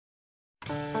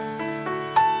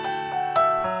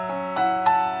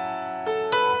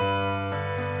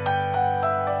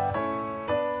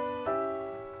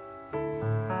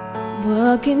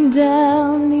Walking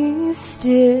down these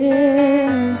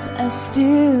stairs, I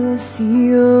still see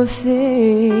your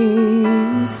face.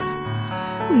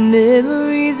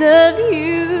 Memories of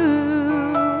you,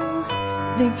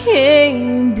 they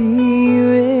can't be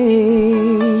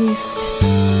erased.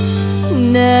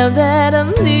 Now that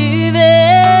I'm leaving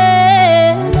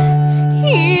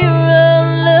here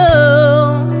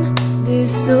alone,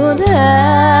 this old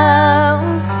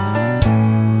house,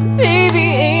 baby,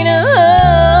 ain't a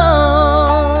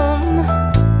home.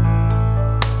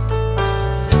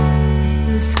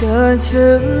 The scars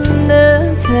from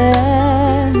the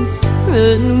past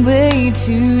run way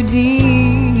too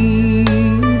deep.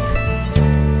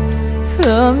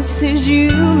 Promises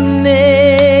you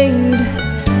made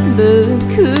but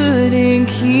couldn't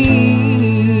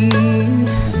keep.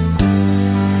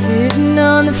 Sitting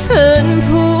on the front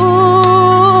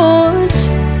porch,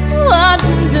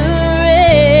 watching the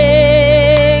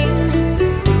rain,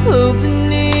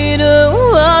 hoping it'll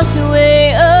wash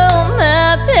away all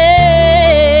my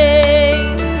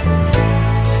pain.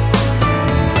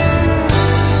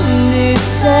 This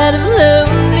side of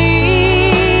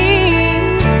lonely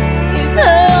is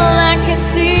all I can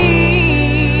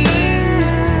see.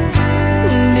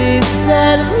 This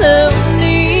side of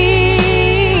lonely,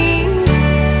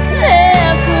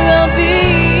 that's where I'll be.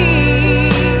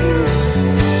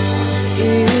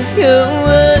 If you're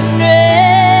wondering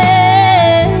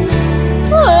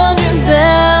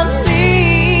about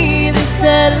me, this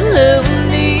side of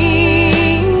lonely,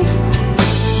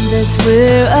 that's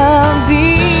where I'll be.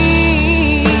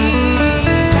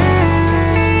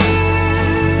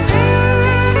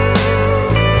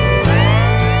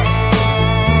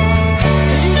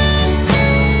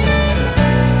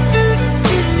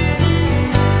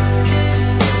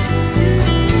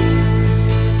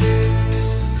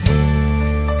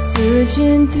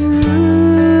 Searching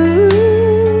through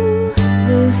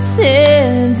the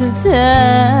sands of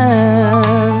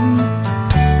time,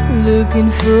 looking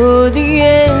for the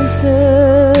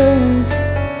answers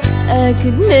I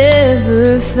could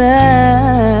never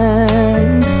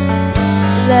find.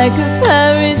 Like a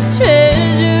pirate's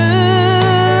treasure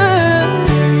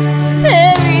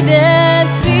buried at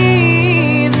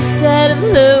sea, the side of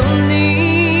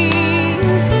lonely,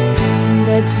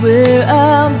 that's where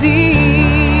I'll be.